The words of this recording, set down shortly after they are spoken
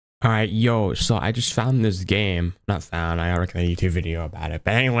All right, yo, so I just found this game. Not found, I already made a YouTube video about it.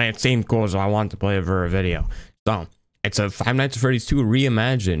 But anyway, it seemed cool, so I wanted to play it for a video. So, it's a Five Nights at Freddy's 2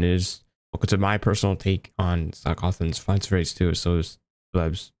 reimagined. It is, welcome to my personal take on Scott Cawthon's Five Nights at Freddy's 2. So, it's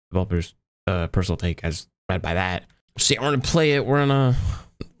the developer's personal take as read by that. So, yeah, we're gonna play it. We're gonna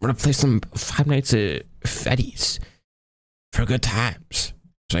play some Five Nights at Freddy's for good times.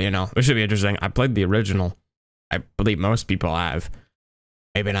 So, you know, this should be interesting. I played the original. I believe most people have.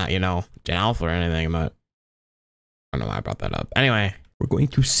 Maybe not, you know, Gen Alpha or anything, but I don't know why I brought that up. Anyway, we're going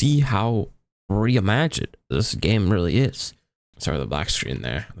to see how reimagined this game really is. Sorry, the black screen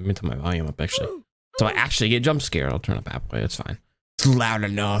there. Let me turn my volume up, actually. So I actually get jump scared. I'll turn up halfway. It's fine. It's loud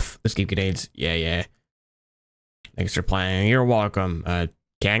enough. Let's keep grenades. Yeah. Thanks for playing. You're welcome.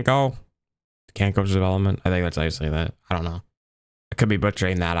 Kanko? Kanko's development? I think that's how you say that. I don't know. I could be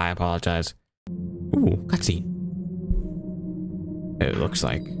butchering that. I apologize. Ooh, cutscene. It looks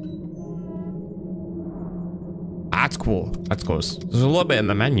like. That's cool. That's cool. There's a little bit in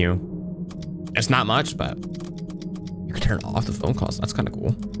the menu. It's not much, but you can turn off the phone calls. That's kind of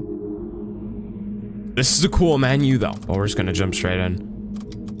cool. This is a cool menu, though. But we're just gonna jump straight in.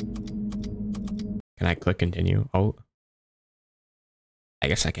 Can I click continue? Oh, I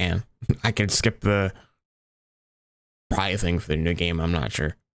guess I can. I can skip the probably thing for the new game. I'm not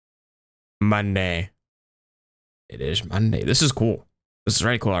sure. Monday. It is Monday. This is cool. This is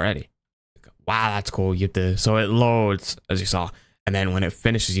very cool already. Wow, that's cool. You have to, so it loads as you saw, and then when it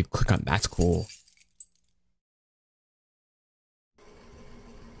finishes, you click on. That's cool.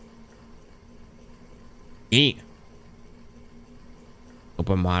 Neat.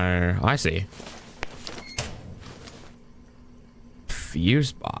 Open monitor. Oh, I see.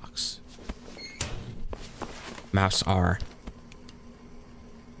 Fuse box. Mouse R.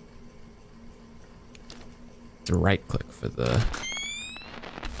 To right click for the.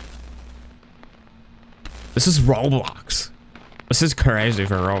 This is Roblox. This is crazy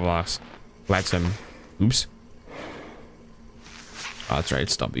for Roblox. Let's him. Oops. Oh, that's right.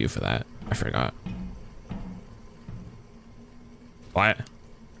 It's W for that. I forgot. What?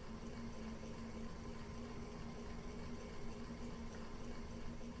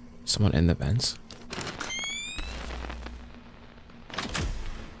 Someone in the vents?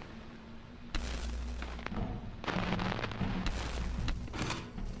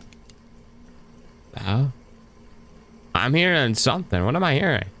 Oh. I'm hearing something. What am I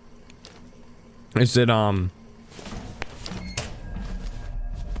hearing? Is it oh.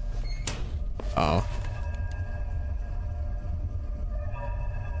 Or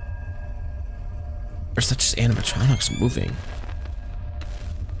is that just animatronics moving?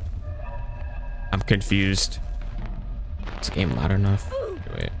 I'm confused. Is the game loud enough?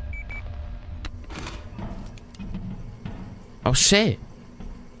 Wait. Oh shit.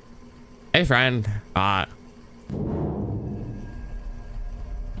 Hey friend.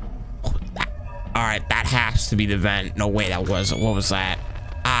 Alright, that has to be the vent. No way, that was. What was that?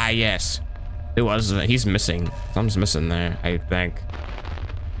 Ah, yes. It was. He's missing. Something's missing there, I think.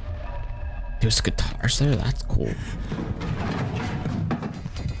 There's guitars there? That's cool.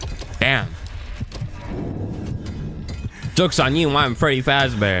 Damn. Joke's on you, I'm Freddy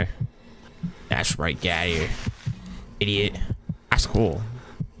Fazbear. That's right, get out of here. Idiot. That's cool.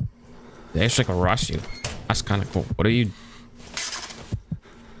 They actually can rush you. That's kind of cool. What are you?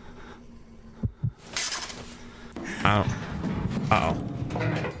 Uh-oh.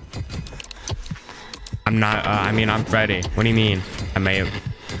 I'm not, I mean, I'm Freddy. What do you mean?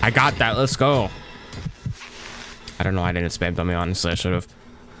 I got that. Let's go. I don't know. I didn't spam dummy, honestly. I should have.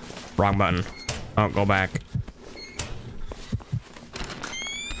 Wrong button. Oh, go back.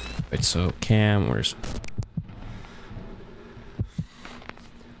 Wait, so Cam, where's...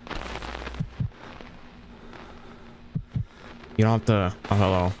 You don't have to... Oh,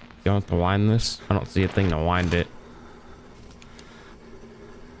 hello. You don't have to wind this? I don't see a thing to wind it.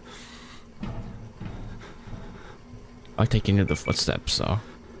 I take you into the footsteps, so...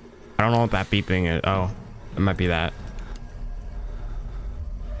 I don't know what that beeping is. Oh, it might be that.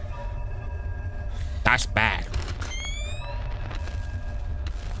 That's bad.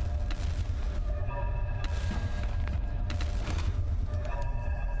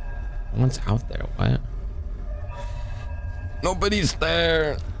 No one's out there. What? Nobody's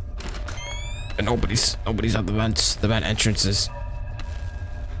there. And nobody's at the vents. The vent entrances.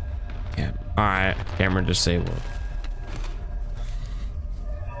 Yeah. All right. Camera disabled.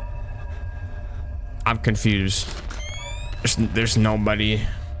 I'm confused. There's nobody.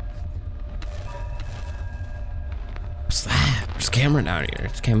 What's that? There's a camera down here.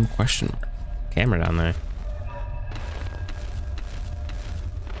 It's cam question mark. Camera down there.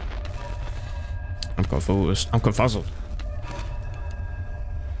 I'm confused. I'm confuzzled.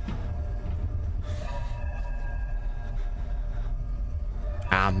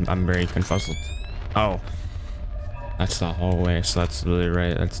 I'm very confuzzled. Oh. That's the hallway, so that's really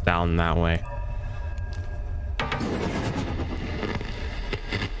right. That's down that way.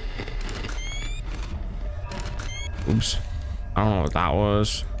 Oops. I don't know what that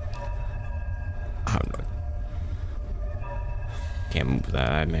was. I don't know. Can't move that.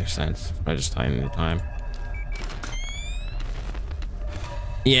 That makes sense. I just timing the time.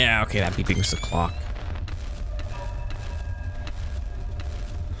 Yeah, okay, that beeping's the clock.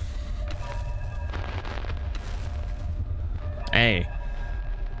 Hey.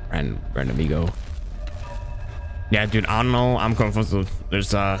 Random amigo. Yeah, dude, I don't know. I'm confused.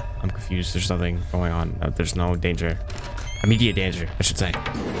 There's I'm confused. There's nothing going on. There's no danger. Immediate danger, I should say.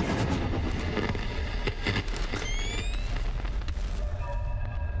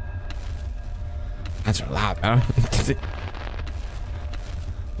 That's loud, huh?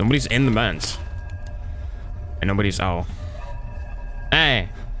 Nobody's in the vents. And nobody's Hey,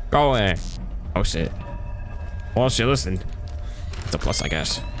 go away. Oh shit. Well shit, listen. It's a plus, I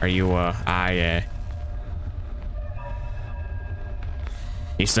guess. Are you yeah.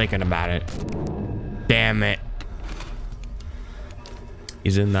 He's thinking about it. Damn it.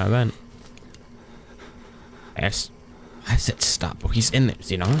 He's in that vent. Yes. I said stop. Oh, he's in there. Is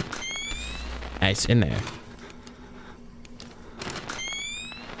he not? Yeah, he's in there.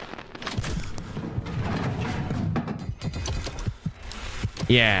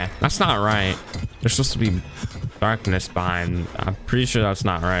 Yeah, that's not right. There's supposed to be darkness behind. I'm pretty sure that's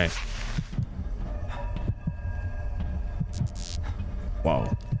not right.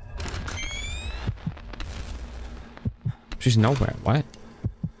 Whoa. She's nowhere. What?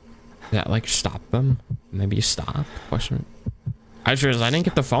 Did that like stop them? Maybe you stopped? Question. I didn't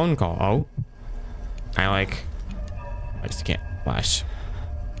get the phone call. Oh. I just can't flash.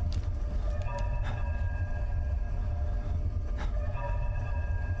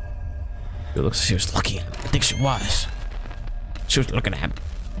 It looks like she was looking at me. I think she was. She was looking at me.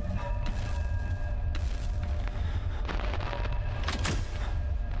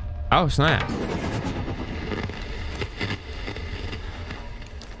 Oh, snap.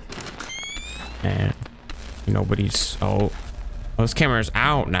 And nobody's... Oh, this camera's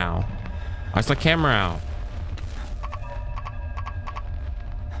out now. Why's the camera out?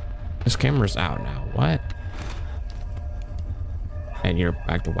 This camera's out now. What? And you're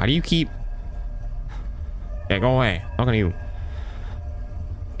back to... Why do you keep... Yeah, go away. I'm talking to you.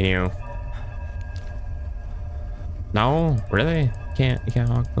 Can you... No? Really? You can't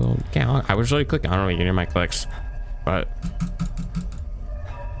honk. You can't honk. I was really clicking. I don't know if you can hear my clicks. But...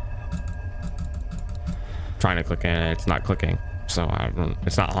 trying to click in, it's not clicking. So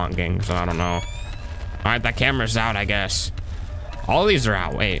it's not honking, so I don't know. All right, that camera's out, I guess. All these are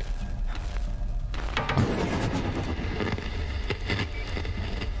out. Wait.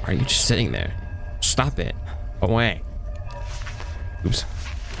 Why are you just sitting there? Stop it. Go away. Oops.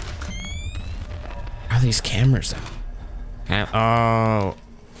 How are these cameras out? Oh.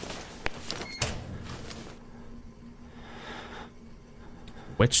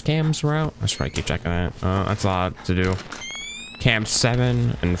 Which cams were out? I should probably keep checking that. That's a lot to do. Cam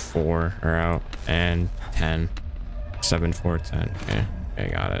 7 and 4 are out, and 10. 7, 4, 10. Okay,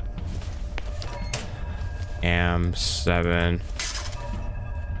 okay, got it. Cam 7,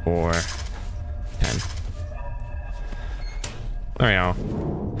 4, 10. There we go.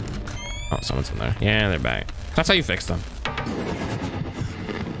 Oh, someone's in there. Yeah, they're back. That's how you fix them.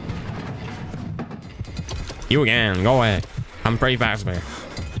 You again. Go away. I'm pretty fast here.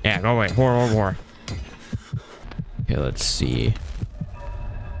 Yeah, go away. War. Okay, let's see.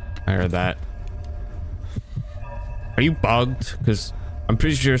 I heard that. Are you bugged? Because I'm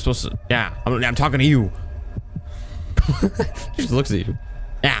pretty sure you're supposed to... Yeah, I'm talking to you. She just looks at you.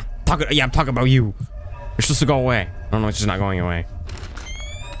 Yeah, I'm talking about you. You're supposed to go away. I don't know, it's just not going away.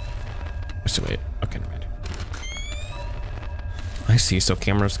 So wait. Okay, never mind. I see, so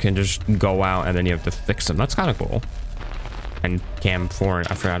cameras can just go out and then you have to fix them. That's kind of cool. And cam 4,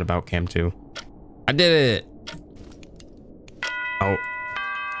 I forgot about cam 2. I did it. Oh,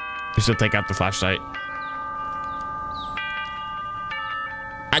 you still take out the flashlight.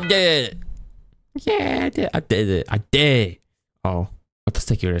 I did it. Yeah, I did it. Oh, I'll just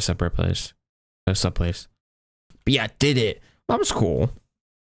take you to a separate place, a sub place. But yeah, I did it. That was cool.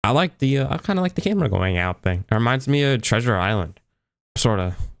 I like the I kind of like the camera going out thing. It reminds me of Treasure Island, sort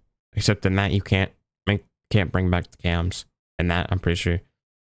of, except in that you can't bring back the cams. And that I'm pretty sure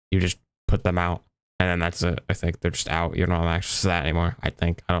you just put them out, and then that's it. I think they're just out. You don't have access to that anymore. I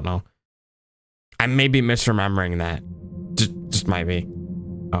think. I don't know. I may be misremembering that. Just might be.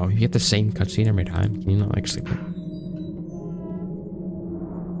 Oh, you get the same cutscene every time. Can you not like skip it?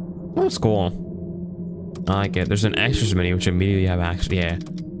 Oh, that's cool. I like it. There's an extras menu which immediately have access. Yeah,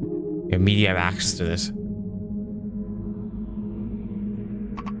 you immediately have access to this.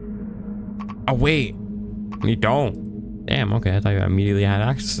 Oh wait, you don't. Damn. Okay, I thought you immediately had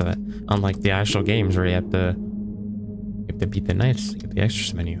access to that. Unlike the actual games where you have to beat the knights. Get the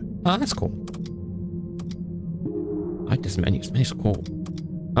extras menu. Oh, that's cool. I like this menu. This menu's cool.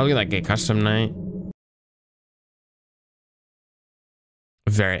 Oh, look at that gay custom night.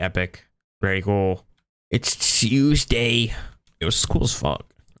 Very epic. Very cool. It's Tuesday. It was cool as fuck.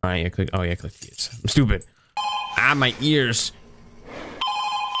 Alright, yeah, click. Oh, yeah, click these. I'm stupid. Ah, my ears.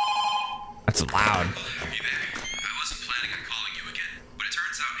 That's loud. I wasn't planning on calling you again, but it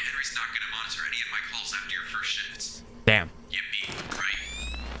turns out Henry's not going to monitor any of my calls after your first shifts. Damn. Yippee, right?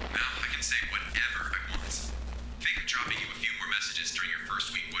 Now I can say whatever I want. Think dropping you a few more messages during your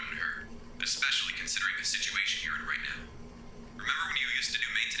first week wouldn't hurt, especially considering the situation you're in right now. Remember when you used to do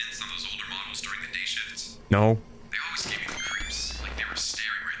maintenance on those older models during the day shifts? No. They always gave me the creeps, like they were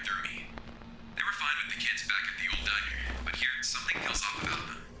staring right through me. They were fine with the kids back at the old diner, but here something feels off about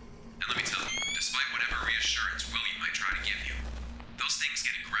them. And let me tell you, despite whatever reassurance Willie might try to give you, those things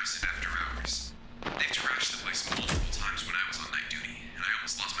get aggressive after hours. They've trashed the place multiple times when I was on night duty, and I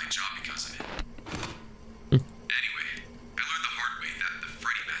almost lost my job because of it. Anyway, I learned the hard way that the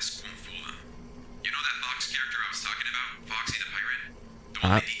Freddy mask won't fool them. You know that Fox character I was talking about, Foxy the Pirate? The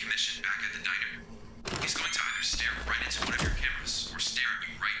one they decommissioned back at the diner? He's going to either stare right into one of your cameras, or stare at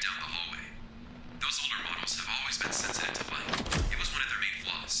you right down the hallway. Those older models have always been sensitive to light. It was one of their main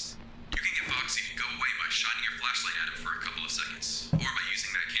flaws. You can get Foxy to go away by shining your flashlight at him for a couple of seconds, or by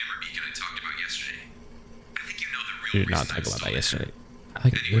using that camera beacon I talked about yesterday. I think you know the real You did reason not talk about that yesterday. I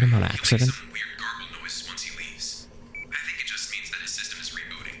like anyway, ate him on he'll make accident. some weird gargle noises once he leaves. I think it just means that his system is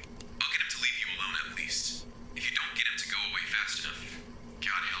rebooting. I'll get him to leave you alone at least. If you don't get him to go away fast enough,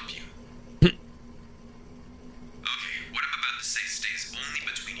 God help you. Okay, what I'm about to say stays only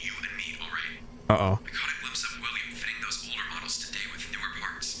between you and me, alright? Uh-oh. I caught a glimpse of William fitting those older models today with newer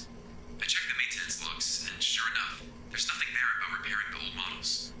parts. I checked the maintenance logs, and sure enough, there's nothing there about repairing the old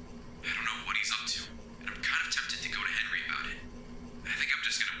models. I don't know what he's up to, and I'm kind of tempted to go to Henry about it. I think I'm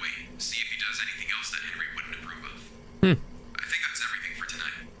just gonna wait, see if he does anything else that Henry wouldn't approve of. I think that's everything for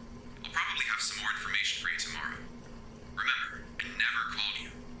tonight. I'll probably have some more information for you tomorrow. Remember, I never called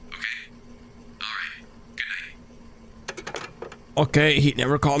you, okay? Alright, good night. Okay, he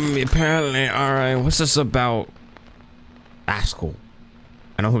never called me apparently. Alright, what's this about? That's cool.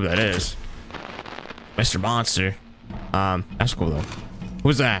 I know who that is. Mr. Monster. That's cool though.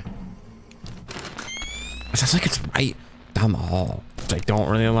 Who's that? It sounds like it's right down the hall, which I don't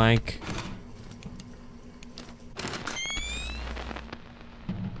really like.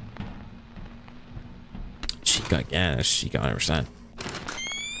 Chica, yeah, Chica 100%.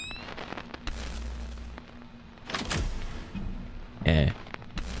 Yeah.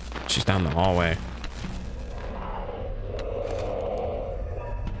 She's down the hallway.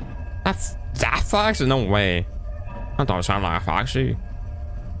 That Foxy? No way. I thought it sounded like a Foxy.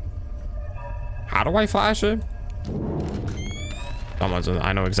 How do I flash it? Someone's in,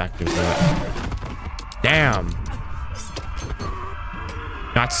 I know exactly what's that. Damn.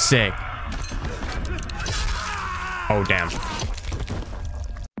 That's sick. Oh, damn.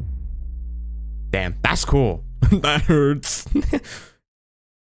 Damn, that's cool. That hurts. What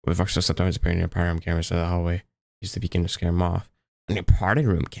the fuck does sometimes appear in your party room cameras in the hallway? Use the beacon to scare them off. And your party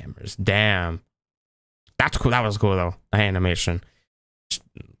room cameras. Damn. That's cool. That was cool though. The animation.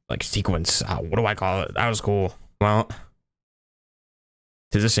 Like sequence. What do I call it? That was cool. Well,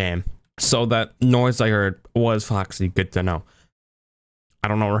 it's a shame. So that noise I heard was Foxy. Good to know. I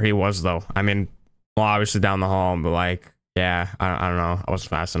don't know where he was though. I mean, well, obviously down the hall, but like, yeah, I don't know. I wasn't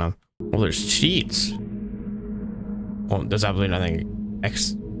fast enough. Oh, there's cheats. Well, there's absolutely nothing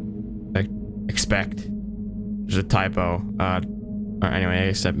expect. There's a typo. Anyway,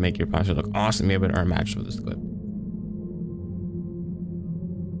 except make your posture look awesome. Maybe it are matched with this clip.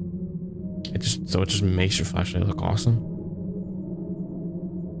 It just makes your flashlight look awesome.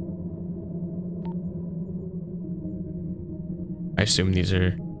 I assume these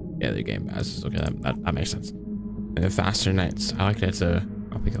are the game passes. Okay, that makes sense. And the faster nights. I like that. It's a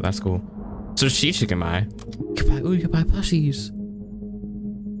I'll pick up. That's cool. So there's cheats you can buy. You can buy plushies.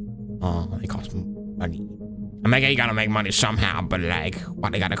 Oh, they cost money. I mean, you gotta make money somehow, but like,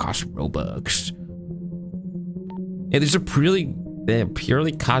 why they gotta cost Robux? Yeah, they're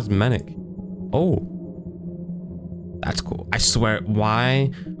purely cosmetic. Oh. That's cool. I swear,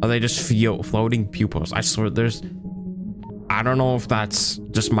 why are they just floating pupils? I swear there's... I don't know if that's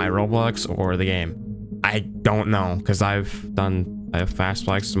just my Roblox or the game. I don't know, because I have fast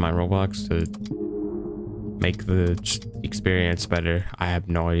flags to my Roblox to make the experience better. I have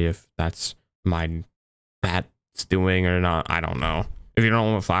no idea if that's that's doing or not. I don't know. If you don't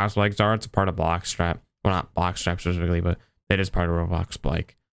know what flash flags are, it's a part of Blockstrap. Well, not Blockstrap specifically, but it is part of Roblox. But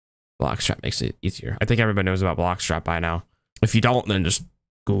like, Blockstrap makes it easier. I think everybody knows about Blockstrap by now. If you don't, then just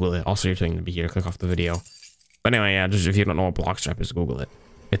Google it. Also, you're saying to be here. Click off the video. But anyway, yeah, just if you don't know what Blockstrap is, Google it.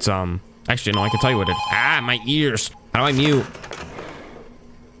 It's actually no, I can tell you what it is. Ah, my ears. How do I mute?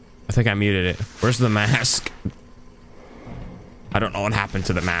 I think I muted it. Where's the mask? I don't know what happened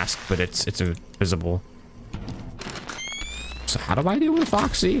to the mask, but it's invisible. So how do I deal with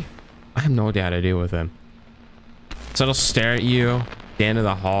Foxy? I have no idea how to deal with him. So it'll stare at you at the end of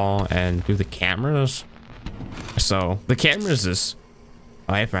the hall and do the cameras. So the cameras is...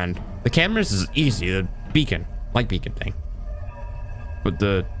 Oh, hey friend. The cameras is easy. The beacon. Light beacon thing. But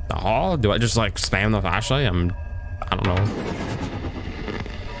the hall? Do I just like spam the flashlight? I don't know.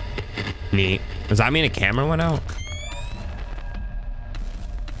 Neat. Does that mean a camera went out?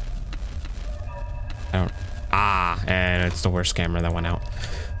 I don't... Ah, and it's the worst camera that went out.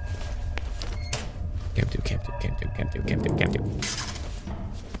 Can't do.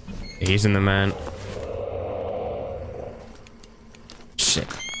 He's in the man. Shit.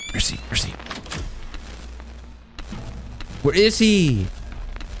 Where's he? Where is he?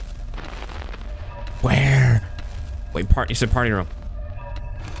 Where? Wait, you said party room.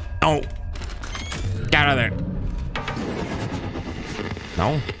 Oh. Get out of there.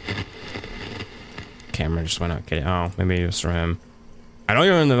 No. Camera just went out. Get it. Oh, maybe it was for him. I know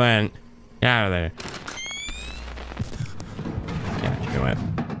you're in the vent. Get out of there. Yeah, do it.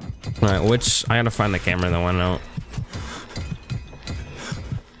 Alright, which I gotta find the camera that went out.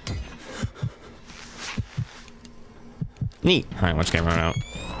 Neat. Alright, which camera went out?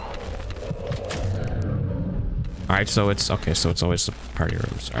 Alright, so it's okay, so it's always the party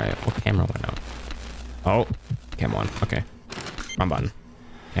rooms. Alright, what camera went out? Oh, cam one. Okay. Wrong button.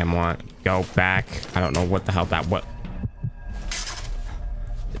 Cam one. Go back. I don't know what the hell what.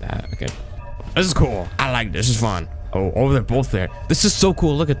 Did that. Okay. This is cool. I like this. This is fun. Oh, they're both there. This is so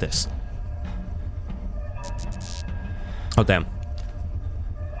cool. Look at this. Oh, damn.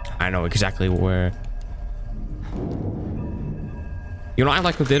 I know exactly where. You know, I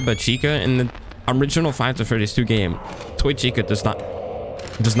like what they did about Chica in the original Five to 32 game. Toy Chica does not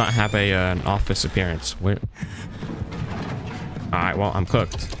have an office appearance. Where? All right. Well, I'm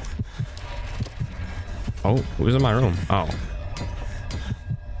cooked. Oh, who's in my room? Oh.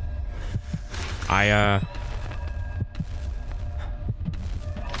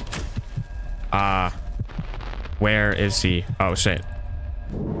 Where is he? Oh shit.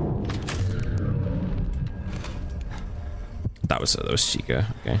 That was Chica.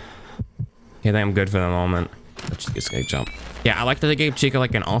 Okay. Okay, I think I'm good for the moment. But Chica's gonna jump. Yeah, I like that they gave Chica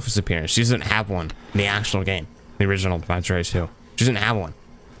like an office appearance. She doesn't have one in the actual game. The original Five to 32. She doesn't have one.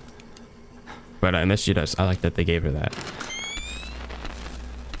 But in this she does. I like that they gave her that.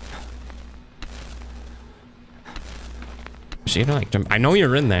 Is she gonna like jump? I know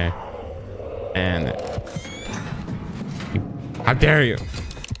you're in there. And how dare you?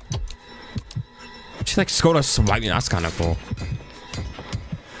 She like scored a swipe. That's kind of cool.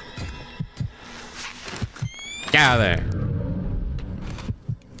 Get out of there.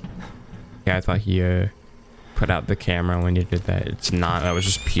 Yeah, I thought he put out the camera when you did that. It's not. That was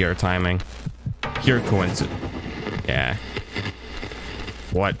just pure timing. Pure coincidence. Yeah.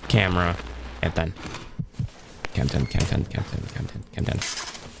 What camera? Camden.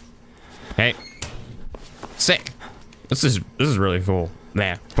 Hey. Sick. This is really cool.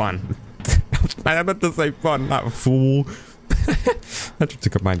 Yeah, fun. I meant to say fun, not fool. I just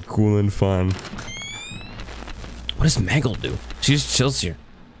took up my cool and fun. What does Megal do? She just chills here.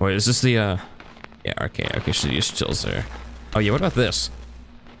 Wait, is this the yeah, okay, she just chills there. Oh yeah, what about this?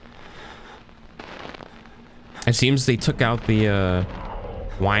 It seems they took out the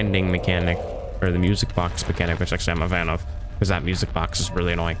winding mechanic, or the music box mechanic, which actually I'm a fan of, because that music box is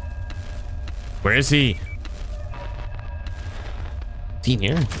really annoying. Where is he? Is he in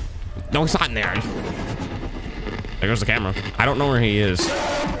here? No, he's not in there. There goes the camera. I don't know where he is.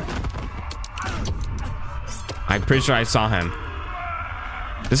 I'm pretty sure I saw him.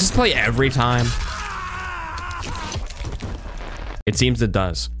 Does this play every time? It seems it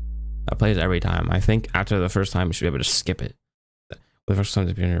does. That plays every time. I think after the first time, you should be able to skip it. The first time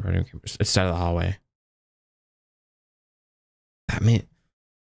to be in your bedroom, instead of the hallway. That mean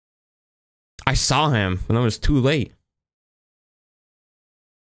I saw him, but it was too late.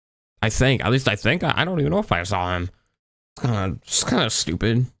 I think. At least I think. I don't even know if I saw him. It's kind of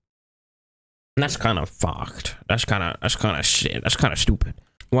stupid. And that's kind of fucked. That's kind of shit. That's kind of stupid.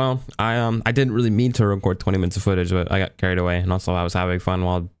 Well, I didn't really mean to record 20 minutes of footage, but I got carried away, and also I was having fun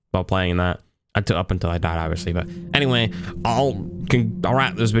while playing that. Up until I died, obviously. But anyway, I'll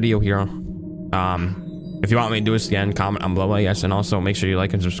wrap this video here. If you want me to do this again, comment down below, I guess, and also make sure you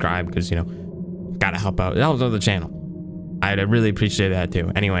like and subscribe because, you know, gotta help out. That helps out the channel. I'd really appreciate that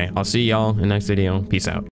too. Anyway, I'll see y'all in the next video. Peace out.